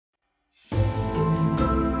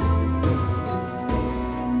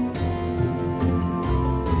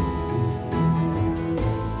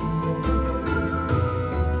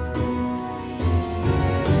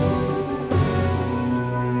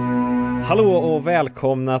Hallå och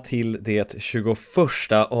välkomna till det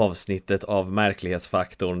 21:a avsnittet av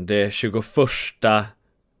Märklighetsfaktorn. Det 21:a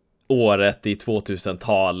året i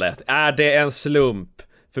 2000-talet. Är det en slump?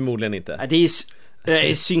 Förmodligen inte. Det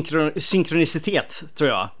är synkronicitet, tror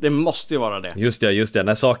jag. Det måste ju vara det. Just det.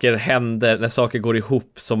 När saker händer, när saker går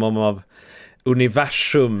ihop som om av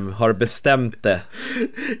universum har bestämt det.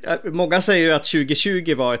 Många säger ju att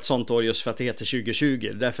 2020 var ett sånt år just för att det heter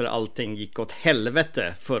 2020. Därför allting gick åt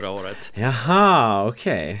helvete förra året. Jaha,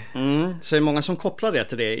 okej. Så det är många som kopplar det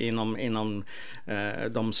till det inom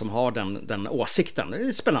de som har den åsikten. Det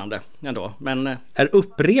är spännande ändå. Men är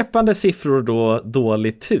upprepande siffror då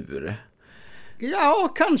dålig tur?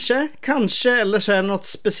 Ja, kanske, eller så är det något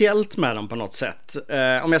speciellt med dem på något sätt.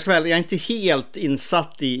 Om jag ska välja, jag är inte helt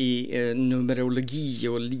insatt i numerologi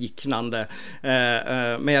och liknande.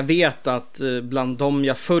 Men jag vet att bland de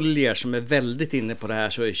jag följer som är väldigt inne på det här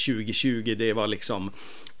så är 2020, det var liksom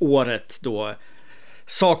året då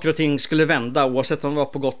saker och ting skulle vända oavsett om det var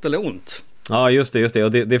på gott eller ont. Ja, just det.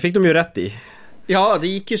 Och det fick de ju rätt i. Ja, det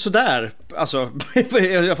gick ju sådär. Alltså,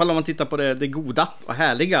 i alla fall om man tittar på det goda och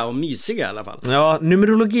härliga och mysiga i alla fall. Ja,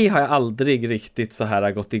 numerologi har jag aldrig riktigt så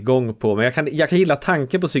här gått igång på. Men jag kan gilla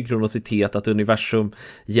tanken på synkronicitet, att universum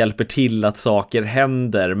hjälper till att saker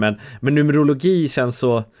händer. Men numerologi känns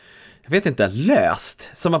så, jag vet inte,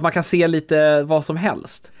 löst. Som att man kan se lite vad som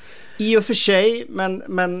helst. I och för sig,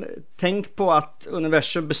 men tänk på att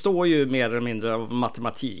universum består ju mer eller mindre av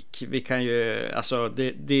matematik. Vi kan ju, alltså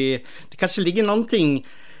det kanske ligger någonting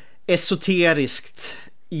esoteriskt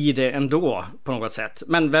i det ändå på något sätt.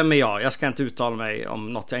 Men vem är jag? Jag ska inte uttala mig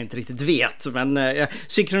om något jag inte riktigt vet. Men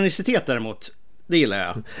synkronicitet däremot, det gillar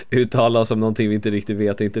jag. Uttala oss om någonting vi inte riktigt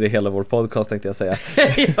vet. Inte det hela vår podcast, tänkte jag säga.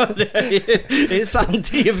 Ja, det är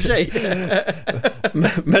sant i och för sig.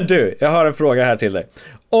 Men du, jag har en fråga här till dig.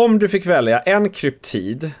 Om du fick välja en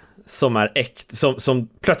kryptid som är som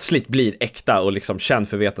plötsligt blir äkta och liksom känd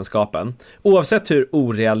för vetenskapen, oavsett hur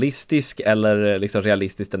orealistisk eller liksom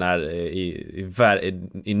realistisk den är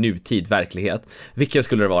i nutid verklighet, vilken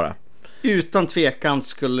skulle det vara? Utan tvekan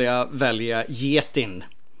skulle jag välja getin.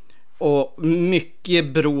 Och mycket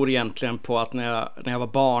beror egentligen på att när jag var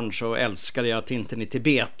barn så älskade jag Tintin i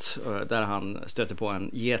Tibet, där han stöter på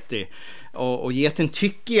en yeti. Och getin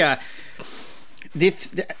tycker jag det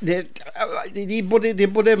är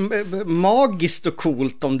både magiskt och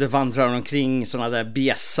coolt om det vandrar omkring sådana där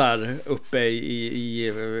bjässar uppe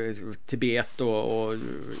i Tibet och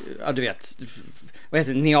ja, du vet, vad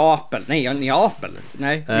heter det? Neapel är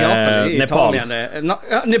Italien.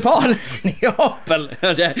 Nepal. Neapel.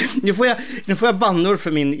 Nu får jag bannor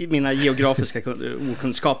för mina geografiska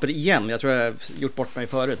okunskaper igen. Jag tror jag har gjort bort mig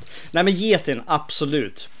förut. Nej, men getin,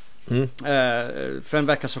 absolut. För den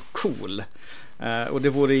verkar så cool. Och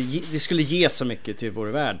det skulle ge så mycket till vår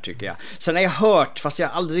värld, tycker jag. Sen har jag hört, fast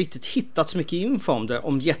jag aldrig riktigt hittat så mycket info om det,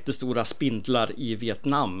 om jättestora spindlar i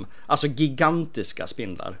Vietnam. Alltså gigantiska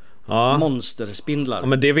spindlar. Ja. Monsterspindlar. Ja,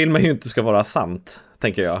 men det vill man ju inte ska vara sant,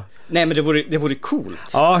 tänker jag. Nej, men det vore coolt.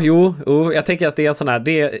 Ja, jo, jag tänker att det är en sån här,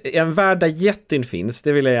 det är en värld där jättin finns,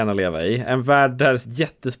 det vill jag gärna leva i. En värld där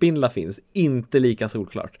jättespindlar finns, inte lika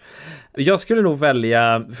solklart. Jag skulle nog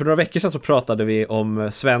välja, för några veckor sedan så pratade vi om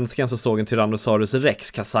svensken som såg en Tyrannosaurus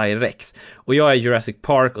Rex, Kasai Rex. Och jag är Jurassic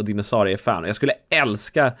Park och dinosauriefan. Och jag skulle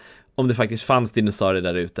älska om det faktiskt fanns dinosaurier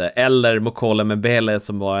där ute. Eller Mokola Mbele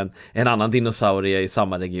som var en annan dinosaurie i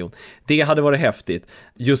samma region. Det hade varit häftigt.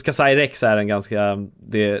 Just Kasai Rex är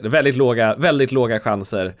det är väldigt låga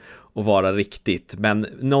chanser att vara riktigt. Men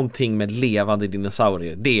någonting med levande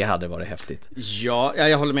dinosaurier, det hade varit häftigt. Ja,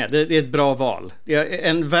 jag håller med. Det är ett bra val.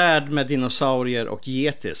 En värld med dinosaurier och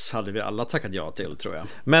getis hade vi alla tackat ja till, tror jag.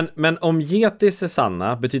 Men om getis är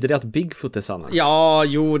sanna, betyder det att Bigfoot är sanna? Ja,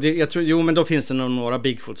 men då finns det nog några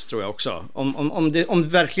Bigfoots, tror jag också. Om det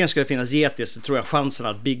verkligen skulle finnas getis, så tror jag chansen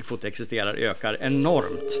att Bigfoot existerar ökar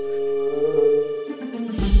enormt.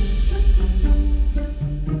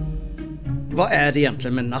 Vad är det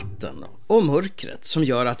egentligen med natten och mörkret som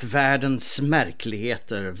gör att världens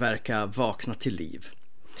märkligheter verkar vakna till liv?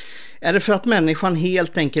 Är det för att människan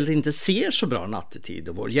helt enkelt inte ser så bra nattetid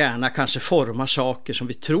och vår hjärna kanske formar saker som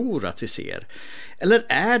vi tror att vi ser? Eller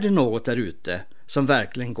är det något där ute som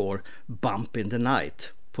verkligen går bump in the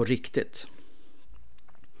night på riktigt?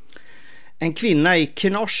 En kvinna i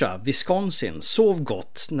Kenosha, Wisconsin, sov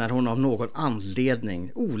gott när hon av någon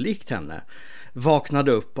anledning, olikt henne,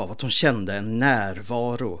 vaknade upp av att hon kände en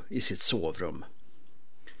närvaro i sitt sovrum.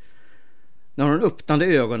 När hon öppnade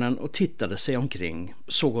ögonen och tittade sig omkring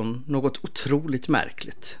såg hon något otroligt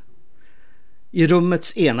märkligt. I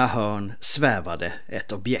rummets ena hörn svävade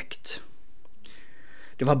ett objekt.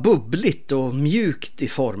 Det var bubbligt och mjukt i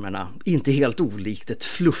formerna, inte helt olikt ett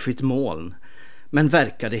fluffigt moln, men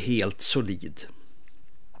verkade helt solid.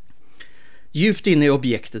 Djupt inne i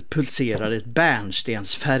objektet pulserade ett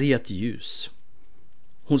bärnstensfärgat ljus.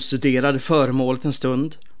 Hon studerade föremålet en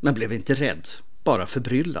stund, men blev inte rädd, bara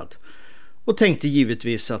förbryllad, och tänkte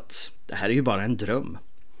givetvis att det här är ju bara en dröm.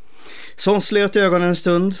 Så hon slöt ögonen en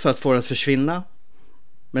stund för att få det att försvinna,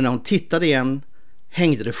 men när hon tittade igen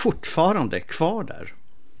hängde det fortfarande kvar där.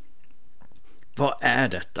 Vad är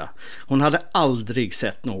detta? Hon hade aldrig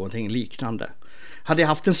sett någonting liknande. Hade jag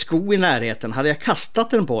haft en sko i närheten hade jag kastat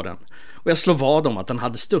den på den, och jag slår vad om att den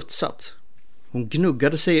hade studsat. Hon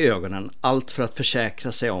gnuggade sig i ögonen, allt för att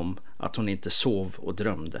försäkra sig om att hon inte sov och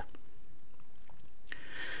drömde.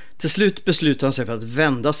 Till slut beslutade hon sig för att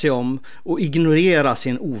vända sig om och ignorera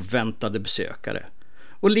sin oväntade besökare,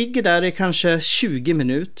 och ligger där i kanske 20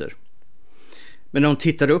 minuter. Men när hon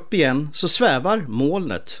tittar upp igen så svävar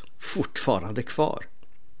molnet fortfarande kvar.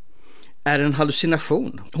 Är det en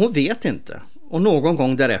hallucination? Hon vet inte, och någon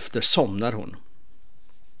gång därefter somnar hon.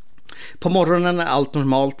 På morgonen är allt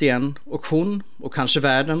normalt igen, och hon, och kanske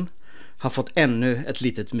världen, har fått ännu ett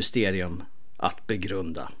litet mysterium att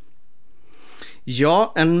begrunda.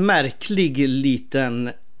 Ja, en märklig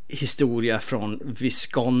liten historia från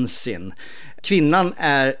Wisconsin. Kvinnan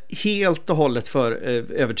är helt och hållet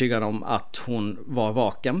övertygad om att hon var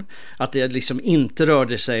vaken. Att det liksom inte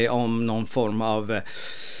rörde sig om någon form av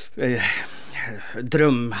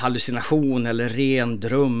drömhallucination eller ren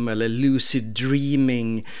dröm eller lucid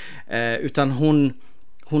dreaming. Utan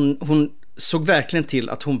hon såg verkligen till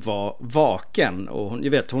att hon var vaken. Och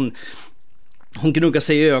hon gnuggade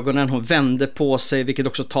sig i ögonen, hon vände på sig, vilket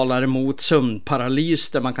också talar emot sömnparalys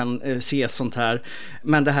där man kan se sånt här.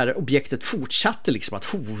 Men det här objektet fortsatte liksom att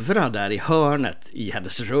hovra där i hörnet i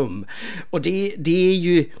hennes rum. Och det är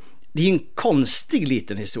ju en konstig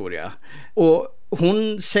liten historia. Och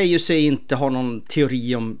hon säger sig inte ha någon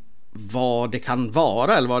teori om vad det kan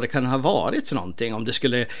vara eller vad det kan ha varit för någonting. Om det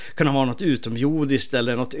skulle kunna vara något utomjordiskt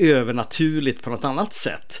eller något övernaturligt på något annat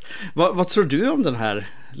sätt. Vad tror du om den här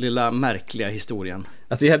lilla märkliga historien?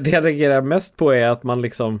 Alltså det jag reagerar mest på är att man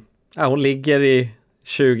liksom, hon ligger i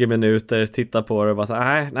 20 minuter, tittar på det och bara så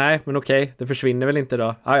nej, men okej, det försvinner väl inte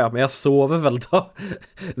då. Ja, men jag sover väl då.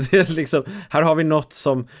 Det är liksom, här har vi något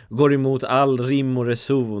som går emot all rim och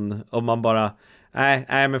reson, och man bara,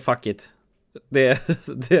 nej men fuck it.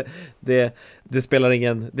 Det spelar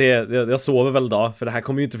ingen, jag sover väl då, för det här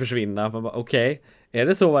kommer ju inte försvinna. Okej, är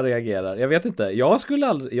det så man reagerar? Jag vet inte. Jag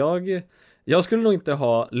skulle nog inte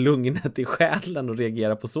ha lugnet i själen och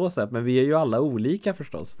reagera på så sätt, men vi är ju alla olika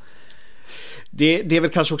förstås. Det är väl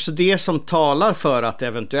kanske också det som talar för att det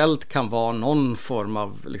eventuellt kan vara någon form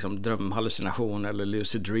av liksom drömhallucination eller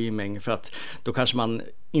lucid dreaming, för att då kanske man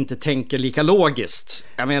inte tänker lika logiskt.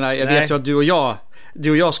 Jag menar, jag vet ju att du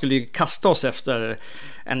och jag skulle ju kasta oss efter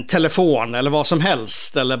en telefon eller vad som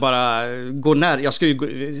helst, eller bara gå när. Jag skulle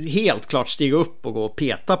ju helt klart stiga upp och gå och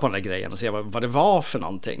peta på den här grejen och se vad det var för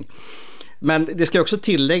någonting. Men det ska också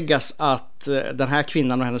tilläggas att den här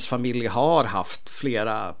kvinnan och hennes familj har haft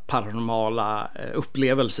flera paranormala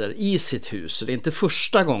upplevelser i sitt hus. Det är inte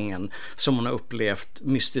första gången som hon har upplevt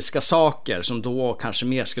mystiska saker som då kanske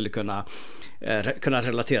mer skulle kunna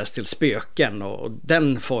relateras till spöken och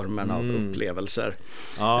den formen av upplevelser.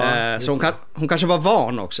 Ja, så hon kanske var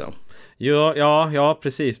van också. Ja,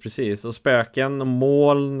 precis. Och spöken och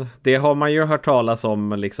moln, det har man ju hört talas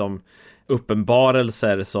om, liksom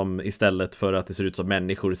uppenbarelser som istället för att det ser ut som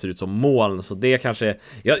människor, det ser ut som moln. Så det kanske,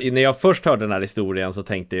 när jag först hörde den här historien så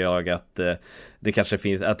tänkte jag att det kanske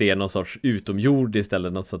finns, att det är någon sorts utomjordiskt eller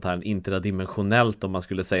något sånt här intradimensionellt, om man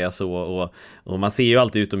skulle säga så. Och man ser ju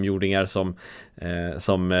alltid utomjordingar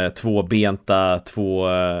som tvåbenta,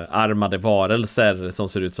 tvåarmade varelser som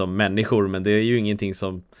ser ut som människor, men det är ju ingenting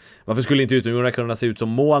som, varför skulle inte utomjordingar kunna se ut som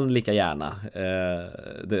moln lika gärna?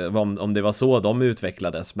 Om det var så de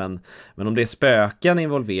utvecklades, men om det är spöken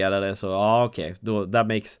involverade så okej, då that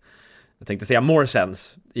makes, jag tänkte säga more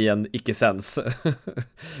sense i en icke-sens.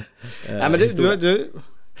 Nej, men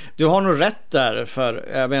du har nog rätt där, för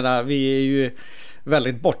jag menar, vi är ju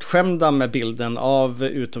väldigt bortskämda med bilden av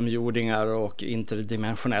utomjordingar och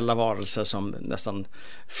interdimensionella varelser som nästan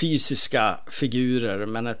fysiska figurer,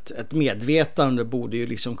 men ett medvetande borde ju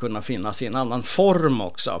liksom kunna finnas i en annan form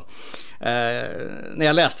också. När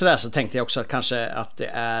jag läste det här så tänkte jag också att kanske att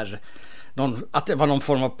det var någon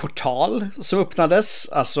form av portal som öppnades,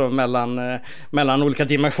 alltså mellan olika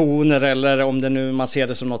dimensioner, eller om det nu man ser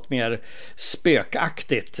det som något mer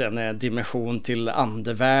spökaktigt, en dimension till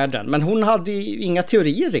andevärlden. Men hon hade inga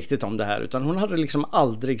teorier riktigt om det här, utan hon hade liksom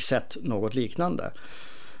aldrig sett något liknande.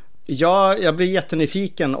 Ja, jag blir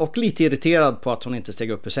jättenyfiken och lite irriterad på att hon inte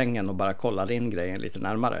steg upp ur sängen och bara kollade in grejen lite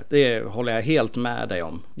närmare. Det håller jag helt med dig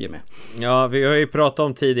om, Jimmy. Ja, vi har ju pratat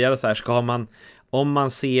om tidigare så här, om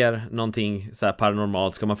man ser någonting så här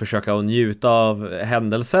paranormalt, ska man försöka att njuta av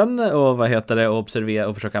händelsen och observera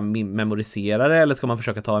och försöka memorisera det, eller ska man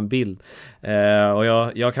försöka ta en bild? Och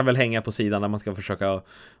jag kan väl hänga på sidan där man ska försöka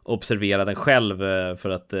observera den själv för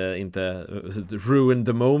att inte ruin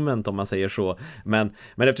the moment, om man säger så. Men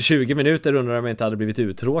efter 20 minuter undrar jag om jag inte hade blivit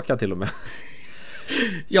uttråkad till och med.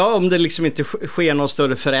 Ja, om det liksom inte sker någon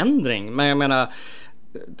större förändring. Men jag menar,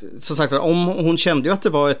 som sagt, om hon kände ju att det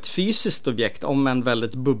var ett fysiskt objekt, om en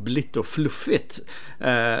väldigt bubbligt och fluffigt,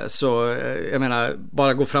 så jag menar,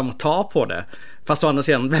 bara gå fram och ta på det. Fast å andra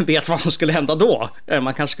sidan, vem vet vad som skulle hända då?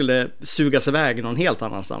 Man kanske skulle sugas iväg någon helt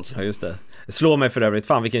annanstans. Ja, just det. Slå mig för övrigt,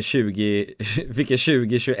 fan vilken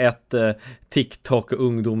 2021 TikTok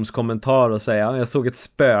ungdomskommentar och säga, jag såg ett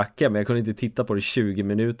spöke men jag kunde inte titta på det i 20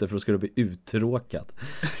 minuter för då skulle jag bli uttråkad.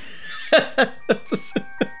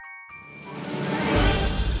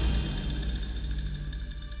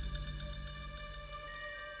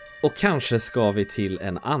 Och kanske ska vi till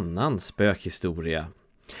en annan spökhistoria.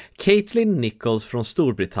 Caitlin Nichols från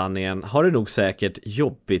Storbritannien har det nog säkert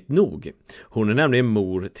jobbigt nog. Hon är nämligen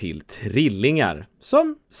mor till trillingar,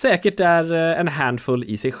 som säkert är en handfull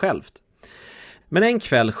i sig självt. Men en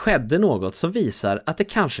kväll skedde något som visar att det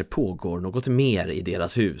kanske pågår något mer i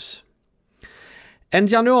deras hus. En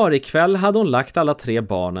januarikväll hade hon lagt alla 3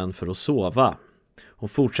 barnen för att sova. Hon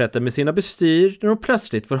fortsätter med sina bestyr när hon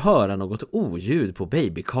plötsligt får höra något oljud på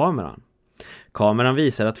babykameran. Kameran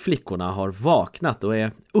visar att flickorna har vaknat och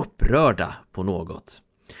är upprörda på något.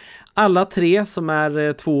 Alla 3 som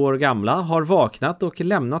är 2 år gamla har vaknat och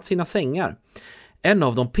lämnat sina sängar. En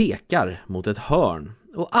av dem pekar mot ett hörn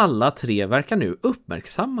och alla 3 verkar nu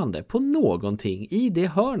uppmärksammande på någonting i det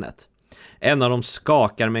hörnet. En av dem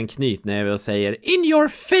skakar med en knytnäve och säger "In your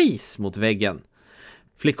face" mot väggen.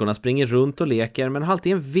 Flickorna springer runt och leker men har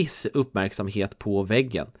alltid en viss uppmärksamhet på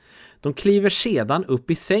väggen. De kliver sedan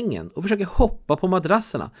upp i sängen och försöker hoppa på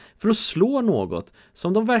madrasserna för att slå något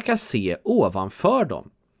som de verkar se ovanför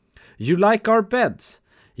dem. "You like our beds?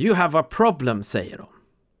 You have a problem", säger de.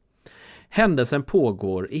 Händelsen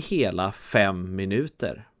pågår i hela 5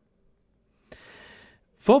 minuter.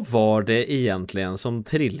 Vad var det egentligen som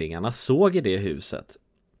trillingarna såg i det huset?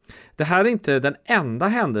 Det här är inte den enda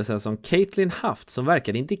händelsen som Caitlin haft som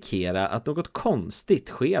verkar indikera att något konstigt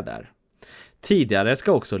sker där. Tidigare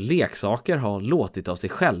ska också leksaker ha låtit av sig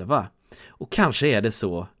själva. Och kanske är det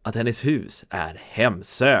så att hennes hus är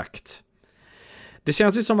hemsökt. Det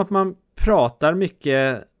känns ju som att man pratar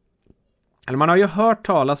mycket, eller man har ju hört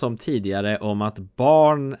talas om tidigare om att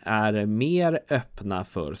barn är mer öppna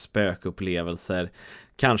för spökupplevelser.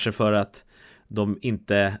 Kanske för att de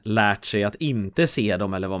inte lärt sig att inte se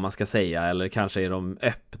dem, eller vad man ska säga. Eller kanske är de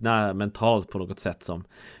öppna mentalt på något sätt som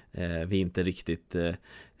vi inte riktigt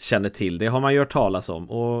känner till. Det har man ju hört talas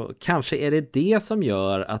om. Och kanske är det det som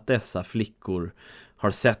gör att dessa flickor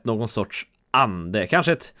har sett någon sorts ande.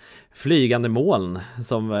 Kanske ett flygande moln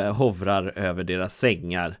som hovrar över deras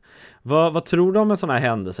sängar. Vad tror du om en sån här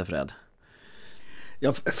händelse, Fred?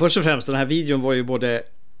 Ja, först och främst, den här videon var ju både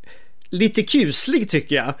lite kuslig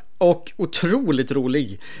tycker jag och otroligt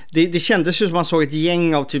rolig. Det kändes ju som man såg ett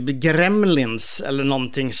gäng av typ gremlins eller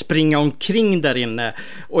någonting springa omkring där inne.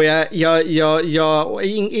 Och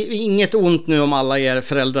inget ont nu om alla er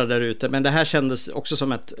föräldrar där ute, men det här kändes också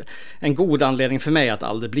som en god anledning för mig att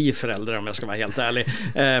aldrig bli förälder, om jag ska vara helt ärlig.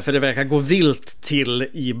 För det verkar gå vilt till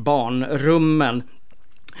i barnrummen.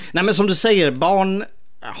 Nej, men som du säger, barn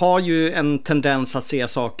har ju en tendens att se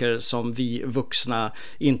saker som vi vuxna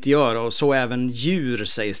inte gör, och så även djur,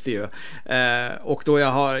 sägs det ju. Och då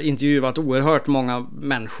jag har intervjuat oerhört många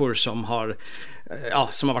människor som har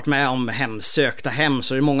varit med om hemsökta hem,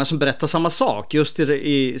 så är det många som berättar samma sak just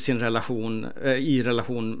i sin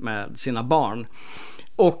relation med sina barn.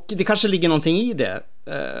 Och det kanske ligger någonting i det,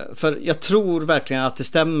 för jag tror verkligen att det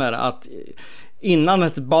stämmer att innan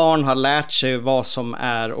ett barn har lärt sig vad som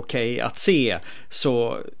är okej att se,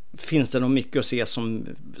 så finns det nog mycket att se som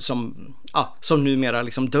numera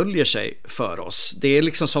liksom döljer sig för oss. Det är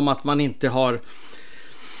liksom som att man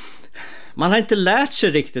har inte lärt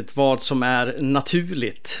sig riktigt vad som är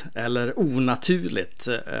naturligt eller onaturligt.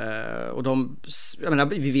 Och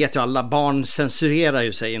vi vet ju alla, barn censurerar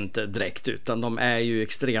ju sig inte direkt, utan de är ju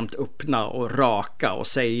extremt öppna och raka och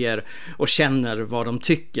säger och känner vad de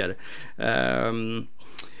tycker.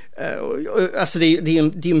 Alltså det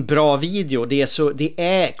är en bra video. Det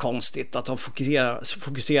är konstigt att de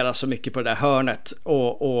fokuserar så mycket på det där hörnet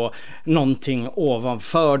och någonting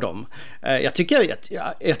ovanför dem. Jag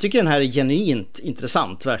tycker den här är genuint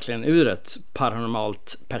intressant, verkligen ur ett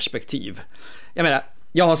paranormalt perspektiv. Jag menar,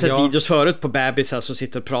 jag har sett videos förut på bebisar som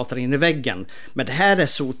sitter och pratar in i väggen, men det här är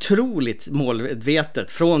så otroligt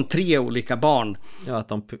målmedvetet från 3 olika barn. Ja, att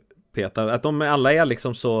de petar, att de alla är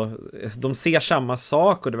liksom så, de ser samma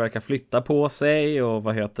sak och det verkar flytta på sig och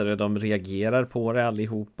de reagerar på det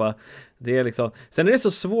allihopa. Det är liksom, sen är det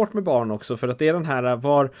så svårt med barn också, för att det är den här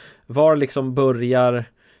var liksom börjar,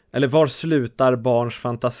 eller var slutar barns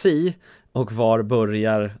fantasi och var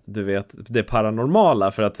börjar, du vet, det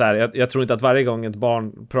paranormala. För att så här, jag tror inte att varje gång ett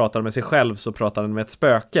barn pratar med sig själv så pratar den med ett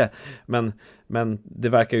spöke, men det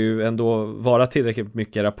verkar ju ändå vara tillräckligt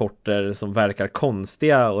mycket rapporter som verkar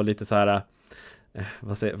konstiga och lite så här,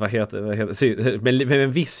 vad heter med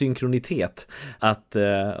en viss synkronitet, att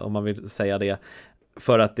om man vill säga det,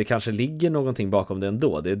 för att det kanske ligger någonting bakom det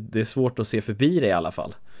ändå. Det är svårt att se förbi det i alla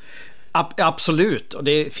fall. Absolut, och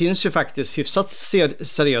det finns ju faktiskt hyfsat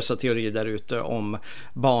seriösa teorier där ute om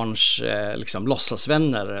barns liksom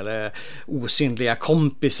låtsasvänner eller osynliga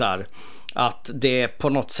kompisar. Att det på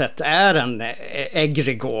något sätt är en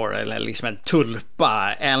egregor eller liksom en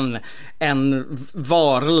tulpa, en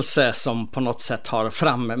varelse som på något sätt har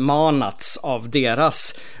frammanats av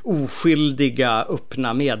deras oskyldiga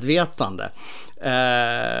öppna medvetande.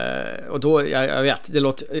 Och då, jag vet, det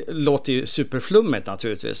låter ju superflummigt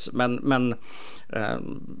naturligtvis, men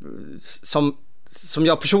som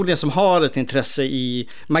jag personligen som har ett intresse i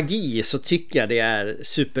magi, så tycker jag det är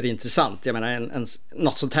superintressant. Jag menar,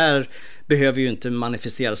 något sånt här behöver ju inte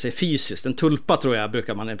manifestera sig fysiskt. En tulpa tror jag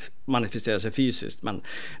brukar manifestera sig fysiskt, men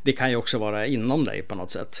det kan ju också vara inom dig på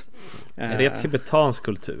något sätt. Är det tibetansk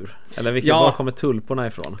kultur? Eller var kommer tulporna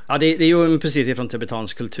ifrån? Ja, det är ju precis ifrån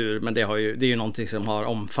tibetansk kultur, men det är ju någonting som har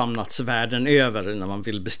omfamnats världen över när man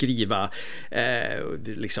vill beskriva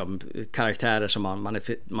liksom karaktärer som man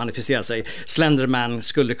manifesterar sig. Slenderman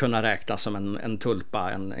skulle kunna räknas som en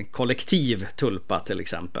tulpa, en kollektiv tulpa till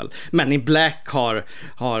exempel. Men i Black har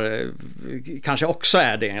kanske också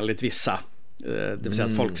är det enligt vissa. Det vill säga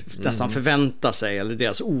att folk nästan förväntar sig, eller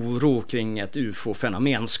deras oro kring ett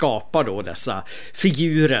UFO-fenomen skapar då dessa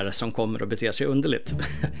figurer som kommer att bete sig underligt.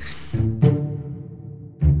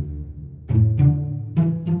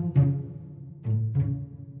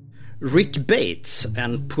 Rick Bates,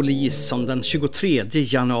 en polis som den 23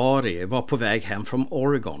 januari var på väg hem från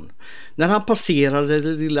Oregon när han passerade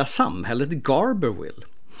det lilla samhället Garberville.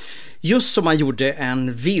 Just som han gjorde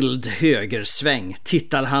en vild högersväng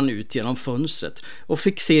tittade han ut genom fönstret och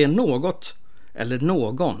fick se något eller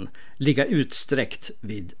någon ligga utsträckt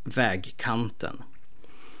vid vägkanten.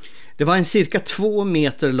 Det var en cirka 2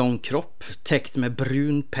 meter lång kropp täckt med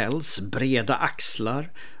brun päls, breda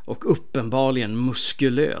axlar och uppenbarligen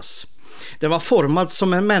muskulös. Den var formad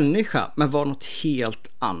som en människa men var något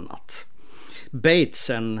helt annat. Bates,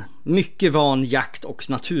 en mycket van jakt- och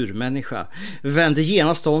naturmänniska, vände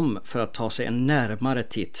genast om för att ta sig en närmare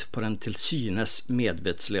titt på den till synes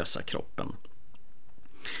medvetslösa kroppen.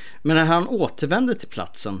 Men när han återvände till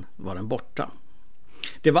platsen var den borta.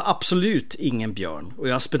 Det var absolut ingen björn och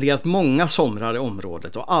jag har spenderat många somrar i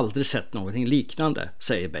området och aldrig sett någonting liknande,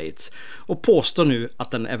 säger Bates, och påstår nu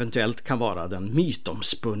att den eventuellt kan vara den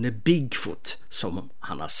mytomspunne Bigfoot som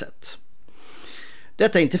han har sett.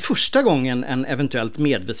 Detta är inte första gången en eventuellt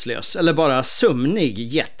medvetslös eller bara sömnig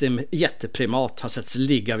jätteprimat har setts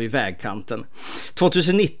ligga vid vägkanten.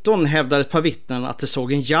 2019 hävdade ett par vittnen att de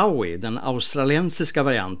såg en yowie, den australiensiska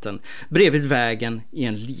varianten, bredvid vägen i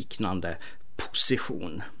en liknande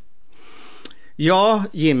position. Ja,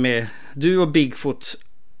 Jimmy, du och Bigfoot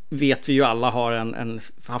vet vi ju alla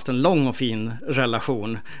har haft en lång och fin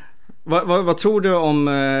relation. Vad tror du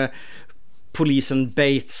om polisen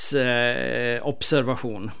Bates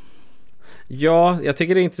observation? Ja, jag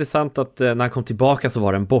tycker det är intressant att när han kom tillbaka så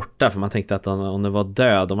var den borta, för man tänkte att om den var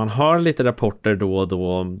död, och man har lite rapporter då och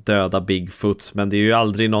då om döda Bigfoots, men det är ju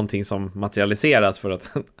aldrig någonting som materialiseras, för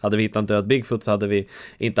att hade vi hittat en död Bigfoot så hade vi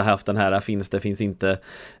inte haft den här finns inte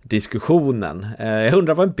diskussionen. Jag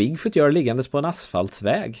undrar vad en Bigfoot gör liggandes på en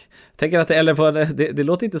asfaltsväg. Tänker att det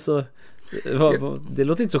låter inte så det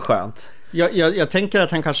låter inte så skönt. Jag tänker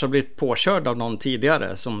att han kanske har blivit påkörd av någon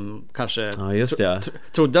tidigare som kanske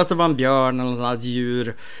trodde att det var en björn eller något annat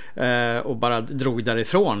djur och bara drog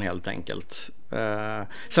därifrån helt enkelt.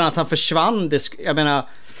 Sen att han försvann, jag menar,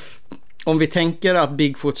 om vi tänker att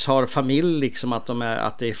Bigfoots har familj, liksom att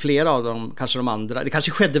det är flera av dem, kanske de andra. Det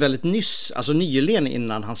kanske skedde väldigt nyss, alltså nyligen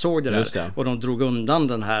innan han såg det där. Och de drog undan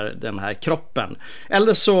den här kroppen.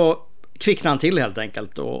 Eller så kvicknade han till helt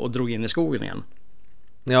enkelt och drog in i skogen igen.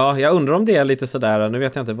 Ja, jag undrar om det är lite sådär, nu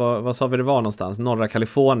vet jag inte, vad sa vi det var någonstans? Norra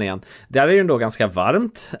Kalifornien. Där är det ju ändå ganska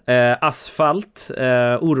varmt. Asfalt,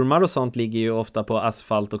 ormar och sånt ligger ju ofta på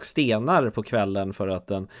asfalt och stenar på kvällen för att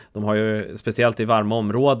de har ju, speciellt i varma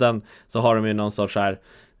områden, så har de ju någon sorts här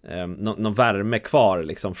någon värme kvar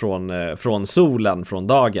liksom från solen, från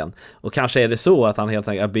dagen. Och kanske är det så att han helt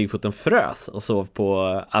enkelt, att Bigfooten frös och sov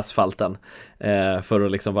på asfalten för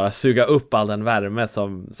att liksom bara suga upp all den värme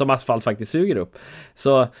som asfalt faktiskt suger upp.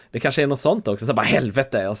 Så det kanske är något sånt också, så bara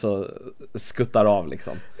helvete, och så skuttar av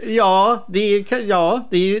liksom. Ja,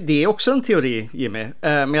 det är också en teori, Jimmy.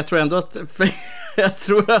 Men jag tror ändå att jag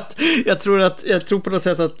tror på något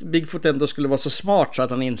sätt att Bigfoot ändå skulle vara så smart så att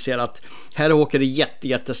han inser att här åker det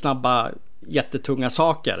jättesnabba, jättetunga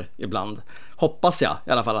saker ibland. Hoppas jag i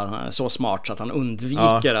alla fall att han är så smart så att han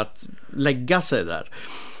undviker att lägga sig där.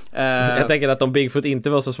 Jag tänker att om Bigfoot inte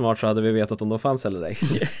var så smart så hade vi vetat om de fanns eller ej.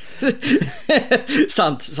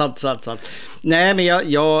 Sant. Nej, men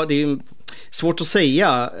det är ju svårt att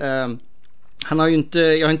säga. Jag har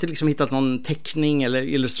inte liksom hittat någon teckning eller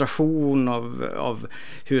illustration av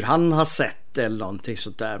hur han har sett eller någonting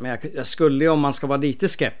sånt där. Men jag skulle, om man ska vara lite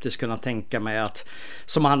skeptisk, kunna tänka mig att,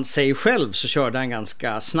 som han säger själv, så körde han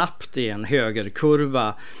ganska snabbt i en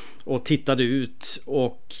högerkurva och tittade ut,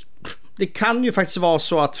 och det kan ju faktiskt vara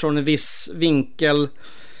så att från en viss vinkel,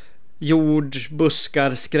 jord,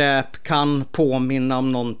 buskar, skräp kan påminna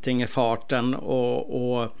om någonting i farten,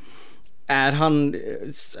 och är han,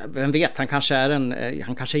 vem vet, han kanske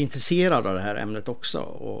är intresserad av det här ämnet också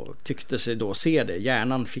och tyckte sig då se det.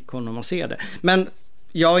 Hjärnan fick honom att se det. Men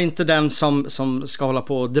jag är inte den som ska hålla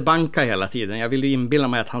på och debanka hela tiden. Jag vill ju inbilla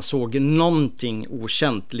mig att han såg någonting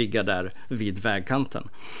okänt ligga där vid vägkanten.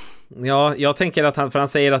 Ja, jag tänker att han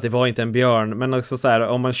säger att det var inte en björn, men också så här,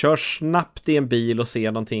 om man kör snabbt i en bil och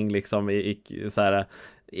ser någonting liksom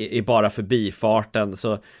i bara förbifarten,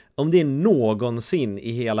 så om det är någonsin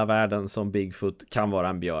i hela världen som Bigfoot kan vara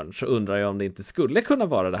en björn, så undrar jag om det inte skulle kunna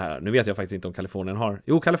vara det här. Nu vet jag faktiskt inte om Kalifornien har.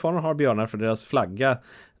 Jo, Kalifornien har björnar, för deras flagga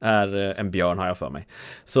är en björn, har jag för mig.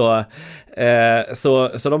 Så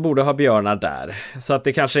de borde ha björnar där. Så att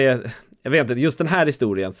det kanske är, jag vet inte, just den här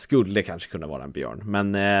historien skulle kanske kunna vara en björn.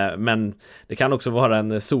 Men det kan också vara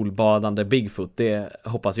en solbadande Bigfoot. Det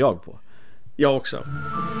hoppas jag på. Jag också.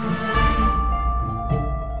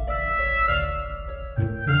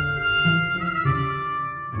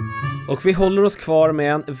 Och vi håller oss kvar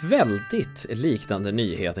med en väldigt liknande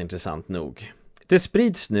nyhet, intressant nog. Det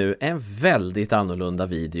sprids nu en väldigt annorlunda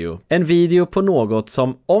video. En video på något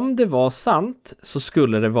som, om det var sant, så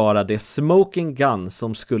skulle det vara det smoking gun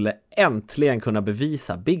som skulle äntligen kunna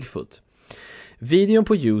bevisa Bigfoot. Videon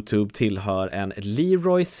på YouTube tillhör en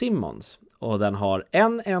Leroy Simmons, och den har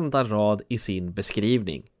en enda rad i sin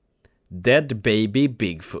beskrivning: Dead Baby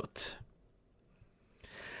Bigfoot.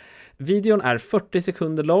 Videon är 40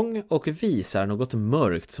 sekunder lång och visar något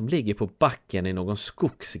mörkt som ligger på backen i någon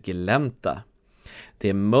skogsglänta. Det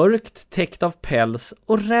är mörkt, täckt av päls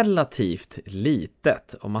och relativt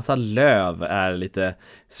litet, och massa löv är lite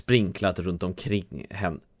sprinklat runt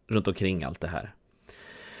omkring allt det här.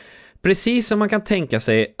 Precis som man kan tänka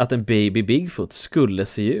sig att en baby Bigfoot skulle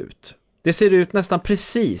se ut. Det ser ut nästan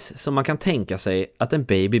precis som man kan tänka sig att en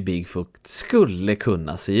baby Bigfoot skulle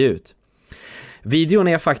kunna se ut. Videon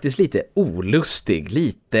är faktiskt lite olustig,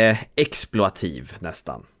 lite exploativ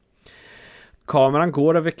nästan. Kameran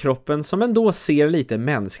går över kroppen som ändå ser lite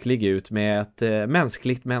mänsklig ut, med ett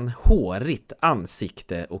mänskligt men hårigt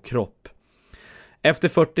ansikte och kropp. Efter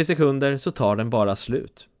 40 sekunder så tar den bara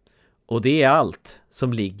slut. Och det är allt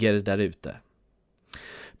som ligger där ute.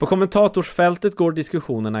 På kommentatorsfältet går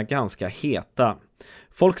diskussionerna ganska heta.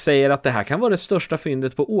 Folk säger att det här kan vara det största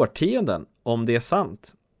fyndet på årtionden, om det är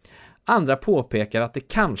sant. Andra påpekar att det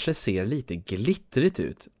kanske ser lite glittrigt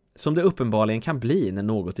ut, som det uppenbarligen kan bli när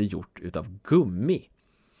något är gjort utav gummi.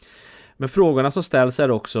 Men frågorna som ställs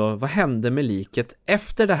är också: vad hände med liket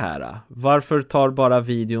efter det här? Varför tar bara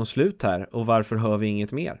videon slut här, och varför hör vi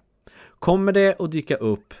inget mer? Kommer det att dyka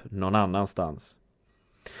upp någon annanstans?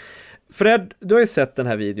 Fred, du har ju sett den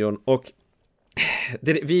här videon, och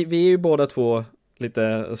vi är ju båda två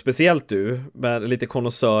lite, speciellt du, med lite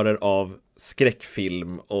konnässörer av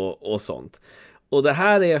skräckfilm och sånt. Och det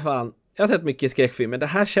här är fan, jag har sett mycket skräckfilm, men det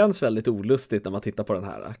här känns väldigt olustigt när man tittar på den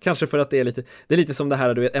här. Kanske för att det är lite som det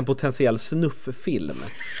här, du vet, en potentiell snufffilm.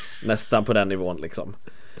 Nästan på den nivån liksom.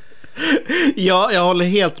 Ja, jag håller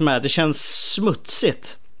helt med. Det känns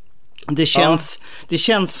smutsigt. Det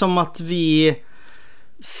känns som att vi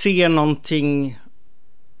ser någonting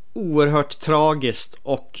oerhört tragiskt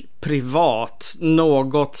och privat.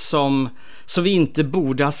 Något som vi inte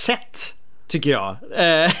borde ha sett, tycker jag.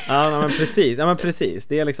 Ja, men precis.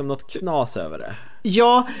 Det är liksom något knas över det.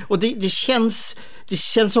 Ja, och det känns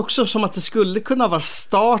också som att det skulle kunna vara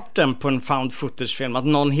starten på en found footage-film. Att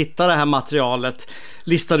någon hittar det här materialet,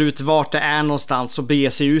 listar ut vart det är någonstans och beger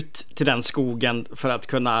sig ut till den skogen för att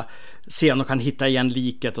kunna se om de kan hitta igen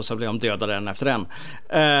liket och så blir de dödade en efter en.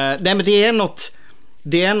 Nej, men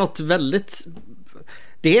det är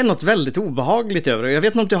något väldigt obehagligt över det. Jag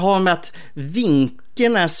vet inte om det har med att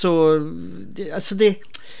vinkeln är så... det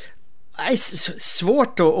är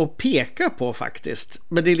svårt att peka på faktiskt.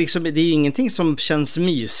 Men det är ingenting som känns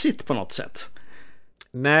mysigt på något sätt.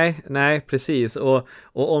 Nej, precis. Och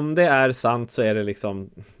om det är sant så är det liksom...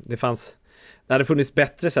 Det hade funnits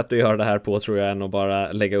bättre sätt att göra det här på, tror jag, än att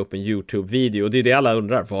bara lägga upp en YouTube-video. Och det är det alla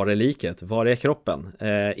undrar. Var är liket? Var är kroppen?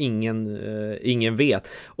 Ingen vet.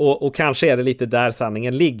 Och kanske är det lite där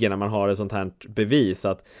sanningen ligger när man har ett sånt här bevis.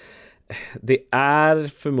 Att det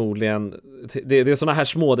är förmodligen... Det är såna här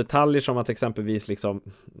små detaljer som att exempelvis liksom...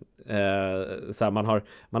 så här, man har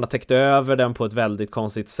täckt över den på ett väldigt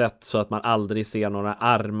konstigt sätt så att man aldrig ser några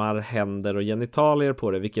armar, händer och genitalier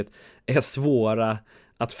på det. Vilket är svåra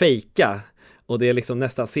att fejka. Och det är liksom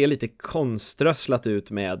nästan ser lite konströsslat ut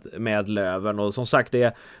med löven. Och som sagt, det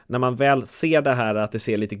är, när man väl ser det här att det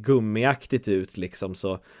ser lite gummiaktigt ut liksom,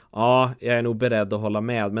 så ja, jag är nog beredd att hålla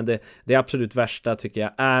med. Men det absolut värsta tycker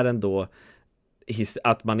jag är ändå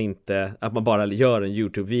att man bara gör en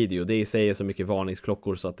YouTube-video. Det i sig är så mycket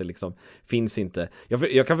varningsklockor så att det liksom finns inte.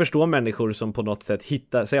 Jag kan förstå människor som på något sätt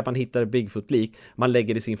säger att man hittar Bigfoot-lik, man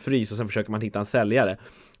lägger det i sin frys och sen försöker man hitta en säljare.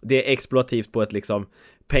 Det är exploativt på ett liksom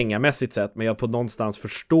pengamässigt sätt, men jag på någonstans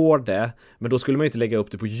förstår det. Men då skulle man ju inte lägga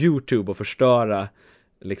upp det på YouTube och förstöra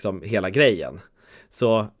liksom hela grejen.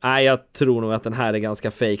 Så jag tror nog att den här är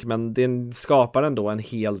ganska fake, men den skapar ändå en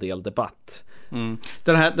hel del debatt. Mm.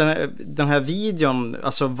 Den här videon,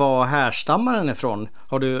 alltså var härstammar den ifrån?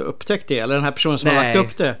 Har du upptäckt det? Eller den här personen som har lagt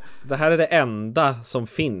upp det? Det här är det enda som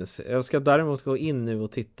finns. Jag ska däremot gå in nu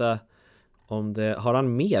och titta om det... Har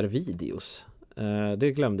han mer videos?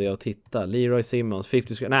 Det glömde jag att titta. Leroy Simmons,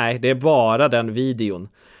 50... Nej, det är bara den videon.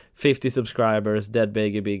 50 subscribers, Dead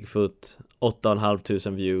Baby Bigfoot,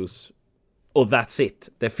 8,500 views. Och that's it.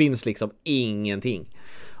 Det finns liksom ingenting om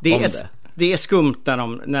det. Det är skumt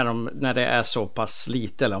när det är så pass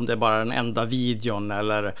lite, eller om det är bara den enda videon,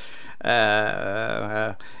 eller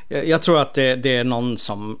jag tror att det är någon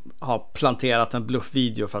som har planterat en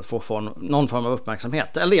bluffvideo för att få någon form av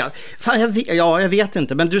uppmärksamhet. Eller jag vet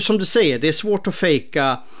inte, men som du säger, det är svårt att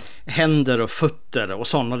fejka händer och fötter och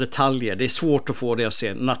sådana detaljer. Det är svårt att få det att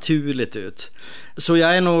se naturligt ut. Så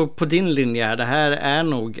jag är nog på din linje här. Det här är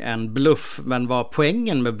nog en bluff, men vad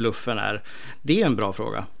poängen med bluffen är, det är en bra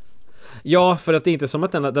fråga. Ja, för att det är inte som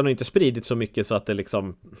att den har inte spridit så mycket så att det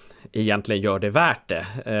liksom egentligen gör det värt det.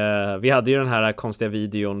 Vi hade ju den här konstiga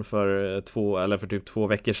videon för typ 2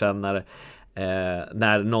 veckor sedan när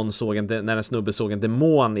en snubbe såg en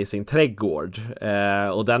demon i sin trädgård.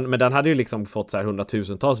 Men den hade ju liksom fått så här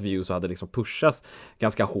 100,000-tals views och hade liksom pushats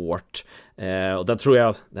ganska hårt. Och där tror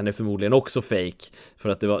jag den är förmodligen också fake, för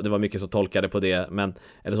att det var mycket som tolkade på det,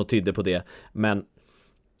 eller så tydde på det. Men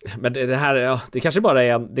det här, ja, det kanske bara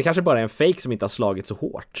är en fake som inte har slagit så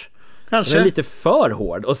hårt. Kanske. Den är lite för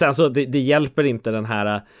hård. Och sen så det hjälper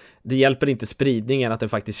inte det hjälper inte spridningen att den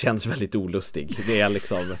faktiskt känns väldigt olustig. Det är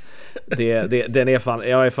liksom den är fan,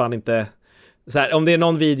 jag är fan inte så här, om det är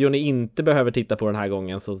någon video ni inte behöver titta på den här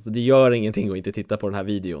gången, så det gör ingenting att inte titta på den här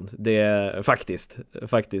videon. Det är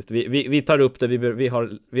faktiskt vi tar upp det, vi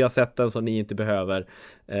har sett den så ni inte behöver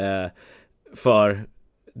för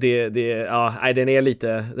den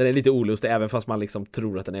är lite olustig även fast man liksom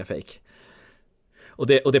tror att den är fake.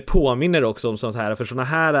 Och det påminner också om sånt här, för såna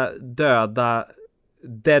här döda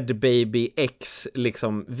Dead Baby X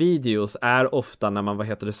liksom videos är ofta när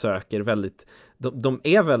man söker väldigt, de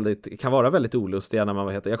är väldigt, kan vara väldigt olustiga när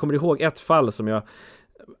man jag kommer ihåg ett fall som jag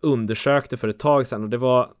undersökte för ett tag sedan, och det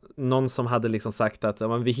var någon som hade liksom sagt att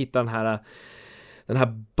vi hittar den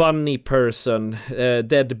här bunny person,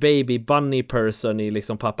 dead baby bunny person i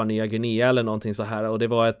liksom Papua Nya Guinea eller någonting så här, och det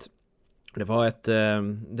var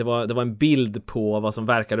en bild på vad som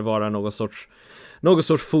verkade vara någon sorts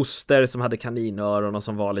foster som hade kaninöron och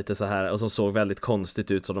som var lite så här och som såg väldigt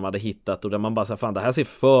konstigt ut, som de hade hittat, och där man bara sa fan, det här ser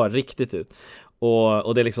för riktigt ut,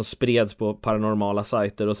 och det liksom spreds på paranormala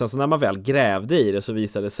sajter, och sen så när man väl grävde i det så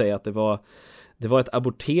visade det sig att det det var ett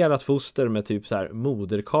aborterat foster med typ så här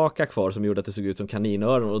moderkaka kvar som gjorde att det såg ut som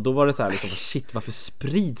kaninöron, och då var det så här liksom, shit, varför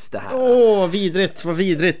sprids det här? Vidrigt, vad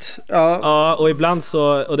vidrigt. Ja, och ibland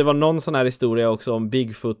så, och det var någon sån här historia också om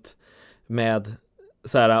Bigfoot med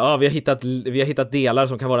så här, vi har hittat delar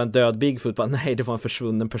som kan vara en död Bigfoot, bara, nej, det var en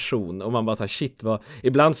försvunnen person, och man bara så här, shit,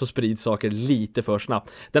 ibland så sprids saker lite för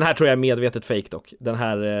snabbt. Den här tror jag är medvetet fake dock. Det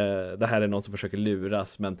här är någon som försöker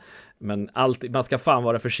luras, men man ska fan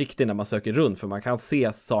vara försiktig när man söker runt, för man kan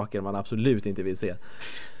se saker man absolut inte vill se.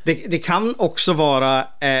 Det kan också vara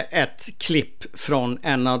ett klipp från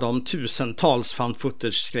en av de tusentals found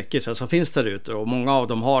footage-skräckisar som finns där ute, och många av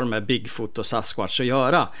dem har med Bigfoot och Sasquatch att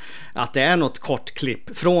göra. Att det är något kort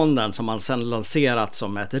klipp från den som man sedan lanserat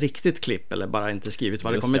som ett riktigt klipp, eller bara inte skrivit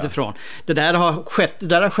var det kommit ifrån. Det där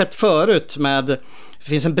har skett förut med... Det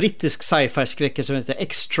finns en brittisk sci-fi skräckis som heter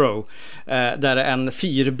Extro, där en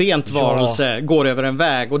fyrbent varelse går över en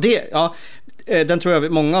väg, och den tror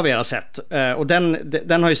jag många av er har sett, och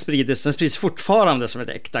den har ju spridits, den sprids fortfarande som ett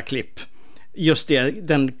äkta klipp. Just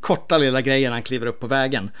den korta lilla grejen han kliver upp på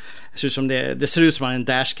vägen. Det ser ut som en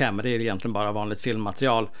dashcam, men det är egentligen bara vanligt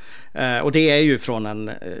filmmaterial. Och det är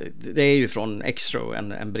ju från Extro,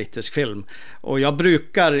 en brittisk film. Och jag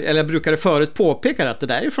brukade förut påpeka att det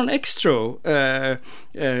där är från Extro,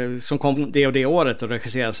 som kom det och det året och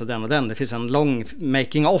regisserades av den och den. Det finns en lång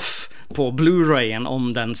making off på Blu-ray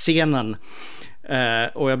om den scenen.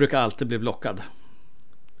 Och jag brukar alltid bli blockad.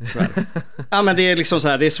 Ja, men det är liksom så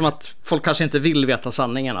här, det är som att folk kanske inte vill veta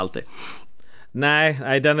sanningen alltid.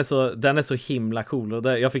 Nej, den är så himla cool,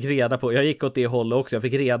 och jag gick åt det hållet också. Jag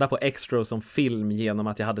fick reda på Extro som film genom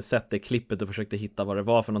att jag hade sett det klippet och försökte hitta vad det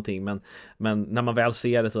var för någonting, men när man väl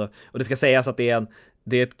ser det så, och det ska sägas att det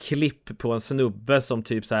är ett klipp på en snubbe som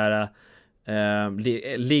typ så här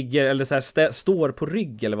ligger, eller så här står på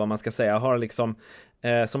rygg, eller vad man ska säga, har liksom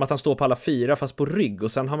som att han står på alla fyra fast på rygg,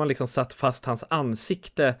 och sen har man liksom satt fast hans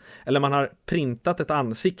ansikte, eller man har printat ett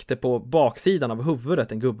ansikte på baksidan av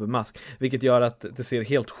huvudet, en gubbmask, vilket gör att det ser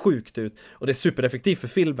helt sjukt ut, och det är supereffektivt för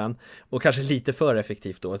filmen, och kanske lite för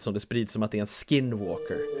effektivt då, eftersom det sprids som att det är en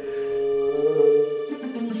skinwalker.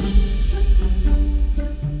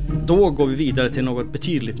 Då går vi vidare till något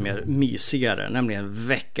betydligt mer mysigare, nämligen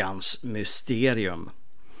veckans mysterium.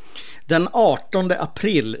 Den 18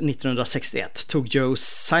 april 1961 tog Joe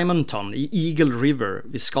Simonton i Eagle River,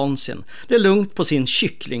 Wisconsin, det lugnt på sin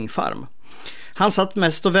kycklingfarm. Han satt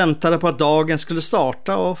mest och väntade på att dagen skulle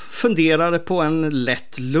starta och funderade på en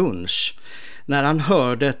lätt lunch när han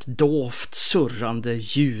hörde ett dovt surrande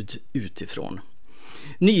ljud utifrån.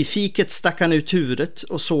 Nyfiket stack han ut huvudet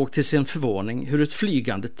och såg till sin förvåning hur ett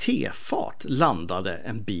flygande tefat landade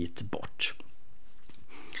en bit bort.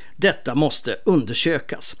 Detta måste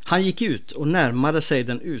undersökas. Han gick ut och närmade sig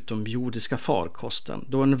den utomjordiska farkosten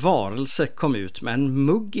då en varelse kom ut med en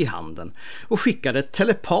mugg i handen och skickade ett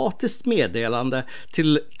telepatiskt meddelande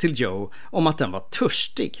till Joe om att den var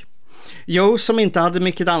törstig. Joe, som inte hade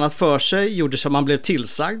mycket annat för sig, gjorde som han blev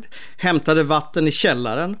tillsagd, hämtade vatten i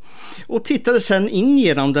källaren och tittade sedan in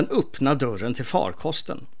genom den öppna dörren till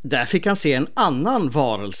farkosten. Där fick han se en annan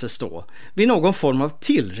varelse stå vid någon form av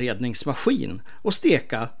tillredningsmaskin och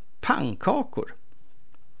steka pannkakor.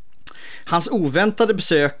 Hans oväntade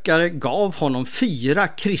besökare gav honom 4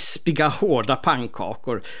 krispiga, hårda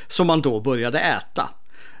pannkakor som han då började äta.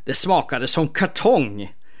 Det smakade som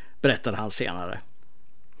kartong, berättade han senare.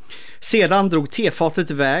 Sedan drog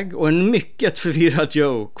tefatet iväg och en mycket förvirrad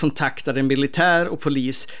Joe kontaktade militär och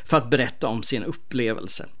polis för att berätta om sin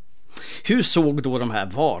upplevelse. Hur såg då de här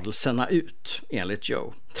varelserna ut enligt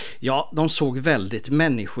Joe? Ja, de såg väldigt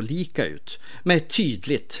människolika ut med ett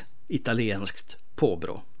tydligt italienskt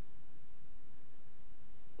påbrå.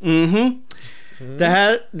 Det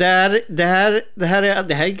här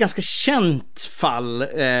är ett ganska känt fall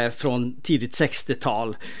från tidigt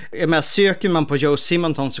 60-tal. Men söker man på Joe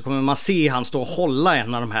Simonton så kommer man se han stå och hålla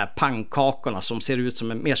en av de här pannkakorna som ser ut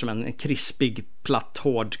som mer som en krispig, platt,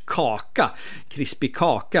 hård kaka. Krispig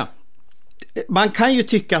kaka. Man kan ju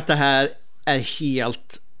tycka att det här är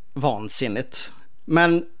helt vansinnigt.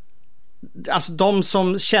 Men alltså de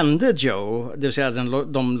som kände Joe, det vill säga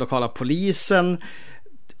de lokala polisen,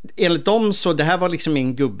 enligt dem så det här var liksom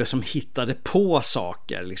en gubbe som hittade på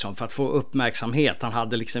saker liksom för att få uppmärksamhet. Han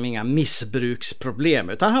hade liksom inga missbruksproblem,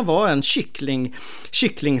 utan han var en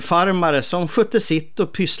kycklingfarmare som skötte sitt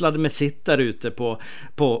och pysslade med sitt där ute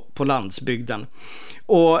på landsbygden.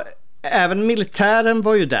 Och även militären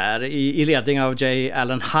var ju där i ledning av J.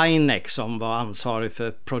 Allen Hynek som var ansvarig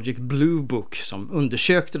för Project Blue Book som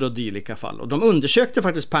undersökte då dylika fall. Och de undersökte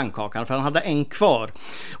faktiskt pannkakan för han hade en kvar.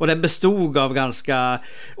 Och det bestod av ganska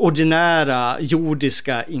ordinära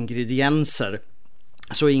jordiska ingredienser.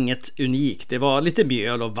 Så inget unikt. Det var lite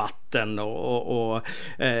mjöl och vatten och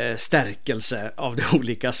stärkelse av de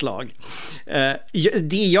olika slag.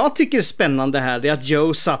 Det jag tycker är spännande här är att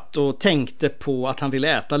Joe satt och tänkte på att han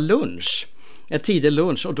ville äta lunch. En tidig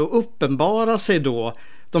lunch, och då uppenbarar sig då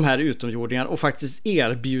de här utomjordingarna och faktiskt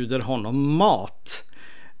erbjuder honom mat.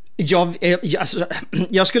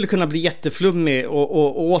 Jag skulle kunna bli jätteflummig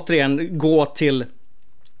och återigen gå till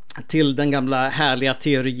den gamla härliga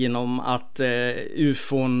teorin om att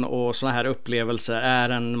ufon och såna här upplevelser är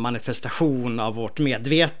en manifestation av vårt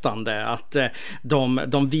medvetande. Att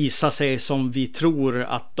de visar sig som vi tror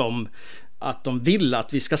att de vill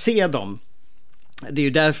att vi ska se dem. Det är ju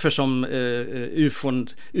därför som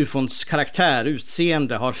ufons karaktär,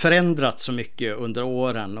 utseende har förändrats så mycket under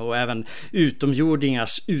åren, och även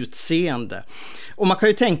utomjordingars utseende. Och man kan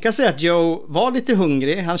ju tänka sig att Joe var lite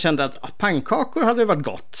hungrig. Han kände att pannkakor hade varit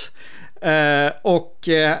gott. Och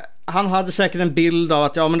han hade säkert en bild av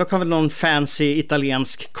att men då kan väl någon fancy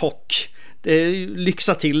italiensk kock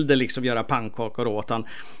lyxa till det, liksom göra pannkakor åt han.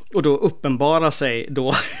 Och då uppenbarar sig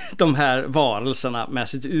då de här varelserna med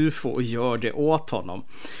sitt UFO och gör det åt honom.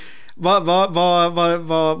 Vad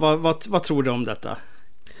tror du om detta?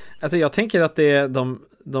 Alltså jag tänker att det är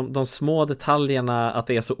de små detaljerna, att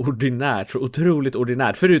det är så ordinärt, så otroligt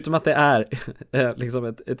ordinärt, förutom att det är liksom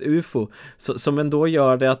ett UFO som ändå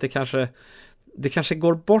gör det att det kanske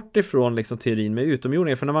går bort ifrån liksom teorin med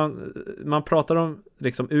utomjordingar. För när man pratar om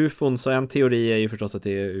liksom ufon, så en teori är ju förstås att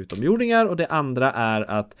det är utomjordingar, och det andra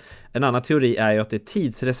är att en annan teori är ju att det är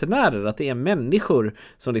tidsresenärer, att det är människor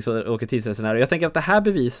som liksom åker tidsresenärer. Jag tänker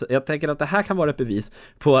att det här kan vara ett bevis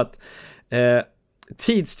på att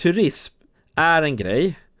tidsturism är en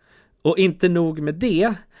grej, och inte nog med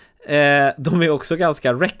det. De är också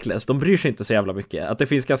ganska reckless. De bryr sig inte så jävla mycket. Att det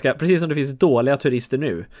finns precis som det finns dåliga turister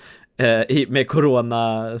nu med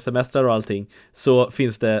coronasemestrar och allting, så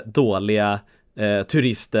finns det dåliga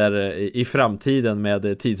turister i framtiden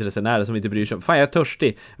med tidsresenärer som inte bryr sig om. Fan, jag är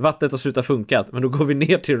törstig. Vattnet har slutat funka. Men då går vi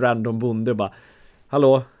ner till random bonde och bara,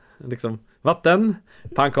 hallå, liksom, vatten,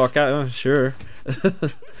 pannkaka, sure.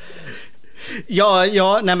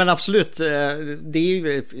 Nej men absolut.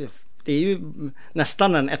 Det är ju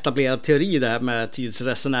nästan en etablerad teori där med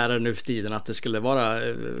tidsresenärer nu för tiden, att det skulle vara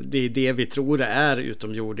det vi tror är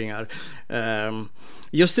utomjordingar.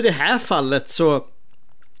 Just i det här fallet så,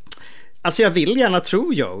 alltså jag vill gärna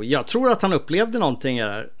tro Joe. Jag tror att han upplevde någonting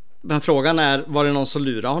där. Men frågan är, var det någon som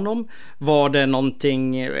lurade honom? Var det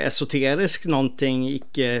någonting esoteriskt, någonting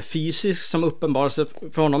icke-fysiskt som uppenbarade sig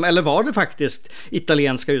för honom? Eller var det faktiskt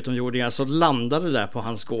italienska utomjordingar som landade där på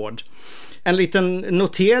hans gård? En liten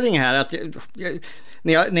notering här, att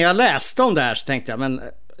när jag läste om det här så tänkte jag, men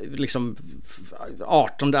liksom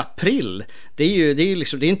 18 april, det är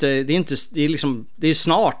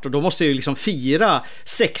snart, och då måste jag ju liksom fira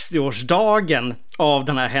 60-årsdagen av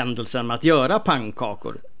den här händelsen med att göra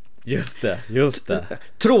pannkakor. Just det.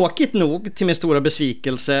 Tråkigt nog, till min stora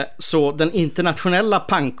besvikelse, så den internationella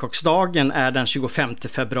pannkaksdagen är den 25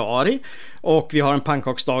 februari, och vi har en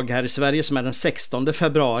pannkaksdag här i Sverige som är den 16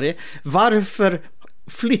 februari. Varför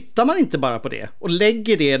flyttar man inte bara på det och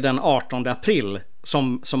lägger det den 18 april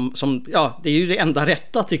som det är ju det enda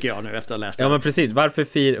rätta, tycker jag nu efter att ha läst det. Ja, men precis.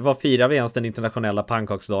 Vad firar vi ens den internationella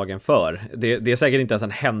pannkaksdagen för? Det är säkert inte ens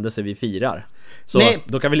en händelse vi firar. Så nej,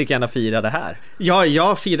 då kan vi lika gärna fira det här. Ja,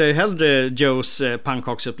 jag firar ju hellre Joes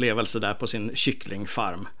pannkaksupplevelse där på sin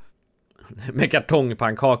kycklingfarm. Med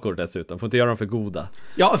kartongpannkakor dessutom. Får inte göra dem för goda.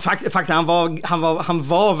 Ja, faktiskt han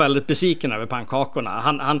var väldigt besviken över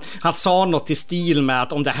pannkakorna. Han sa något i stil med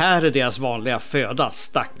att om det här är deras vanliga föda,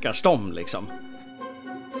 stackars dem liksom.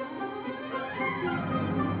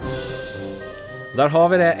 Där har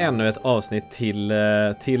vi det, ännu ett avsnitt till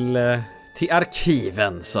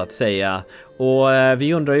arkiven så att säga. Och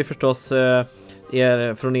vi undrar ju förstås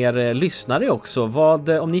från er lyssnare också,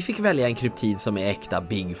 om ni fick välja en kryptid som är äkta,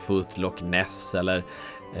 Bigfoot, Loch Ness eller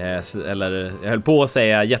jag höll på att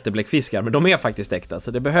säga jättebläckfiskar, men de är faktiskt äkta,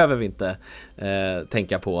 så det behöver vi inte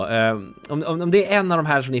tänka på. Om det är en av de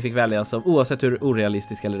här som ni fick välja, som oavsett hur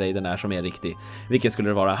orealistisk eller ej den är, som är riktig, vilket skulle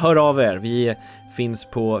det vara? Hör av er. Vi finns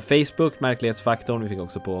på Facebook, Märklighetsfaktorn. Vi fick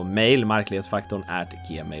också på mail,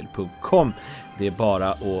 marklighetsfaktorn@gmail.com. Det är bara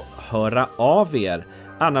att höra av er.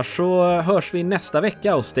 Annars så hörs vi nästa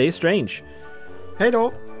vecka, och stay strange. Hej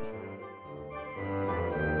då!